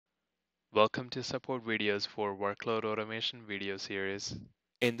Welcome to support videos for workload automation video series.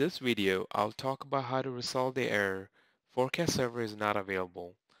 In this video, I'll talk about how to resolve the error forecast server is not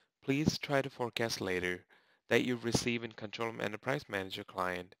available. Please try to forecast later that you receive in ControlM Enterprise Manager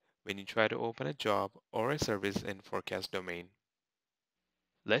client when you try to open a job or a service in forecast domain.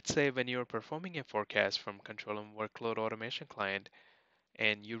 Let's say when you're performing a forecast from ControlM Workload Automation Client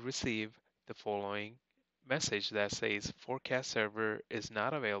and you receive the following message that says forecast server is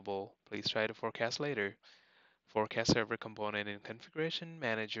not available, please try to forecast later. Forecast server component in configuration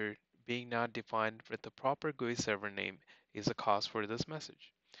manager being not defined with the proper GUI server name is a cause for this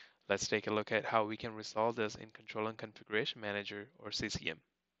message. Let's take a look at how we can resolve this in ControlM Configuration Manager or CCM.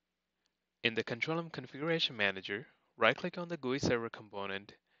 In the ControlM Configuration Manager, right-click on the GUI server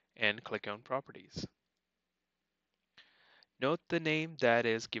component and click on Properties. Note the name that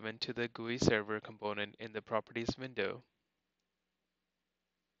is given to the GUI server component in the Properties window.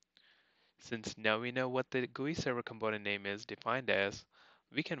 Since now we know what the GUI server component name is defined as,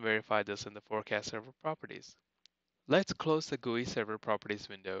 we can verify this in the Forecast Server Properties. Let's close the GUI server Properties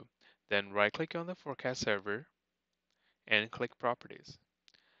window, then right-click on the Forecast Server and click Properties.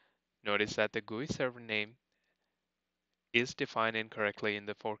 Notice that the GUI server name is defined incorrectly in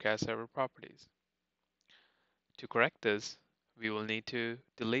the Forecast Server Properties. To correct this, we will need to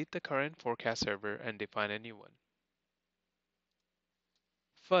delete the current forecast server and define a new one.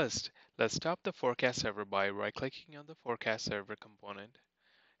 First, let's stop the forecast server by right-clicking on the forecast server component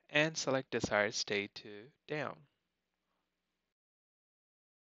and select desired state to down.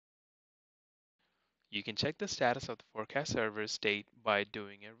 You can check the status of the forecast server state by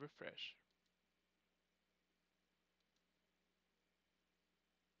doing a refresh.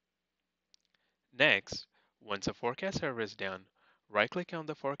 Next, once the forecast server is down, right-click on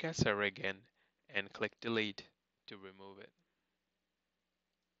the forecast server again and click delete to remove it.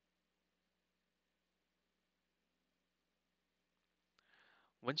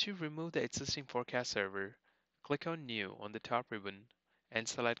 Once you remove the existing forecast server, click on New on the top ribbon and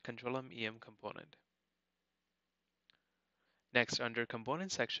select ControlM EM component. Next, under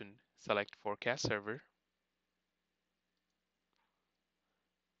Component section, select Forecast Server.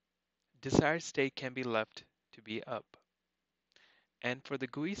 Desired state can be left to be up. And for the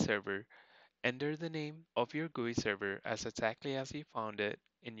GUI server, enter the name of your GUI server as exactly as you found it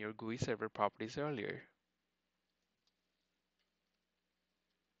in your GUI server properties earlier.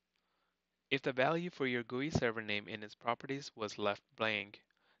 If the value for your GUI server name in its properties was left blank,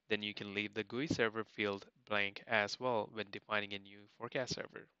 then you can leave the GUI server field blank as well when defining a new forecast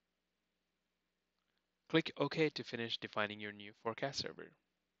server. Click OK to finish defining your new forecast server.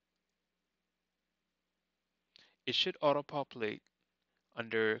 It should auto-populate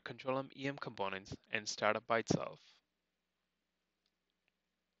under ControlM EM components and start up by itself.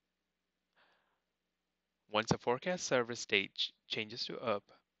 Once a forecast server state changes to up,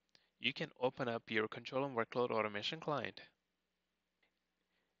 you can open up your ControlM Workload Automation client.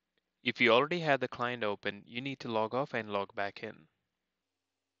 If you already had the client open, you need to log off and log back in.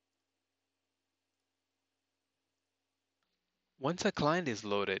 Once a client is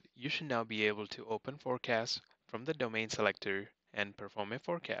loaded, you should now be able to open forecast from the domain selector and perform a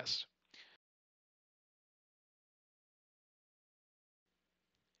forecast.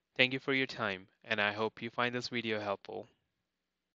 Thank you for your time, and I hope you find this video helpful.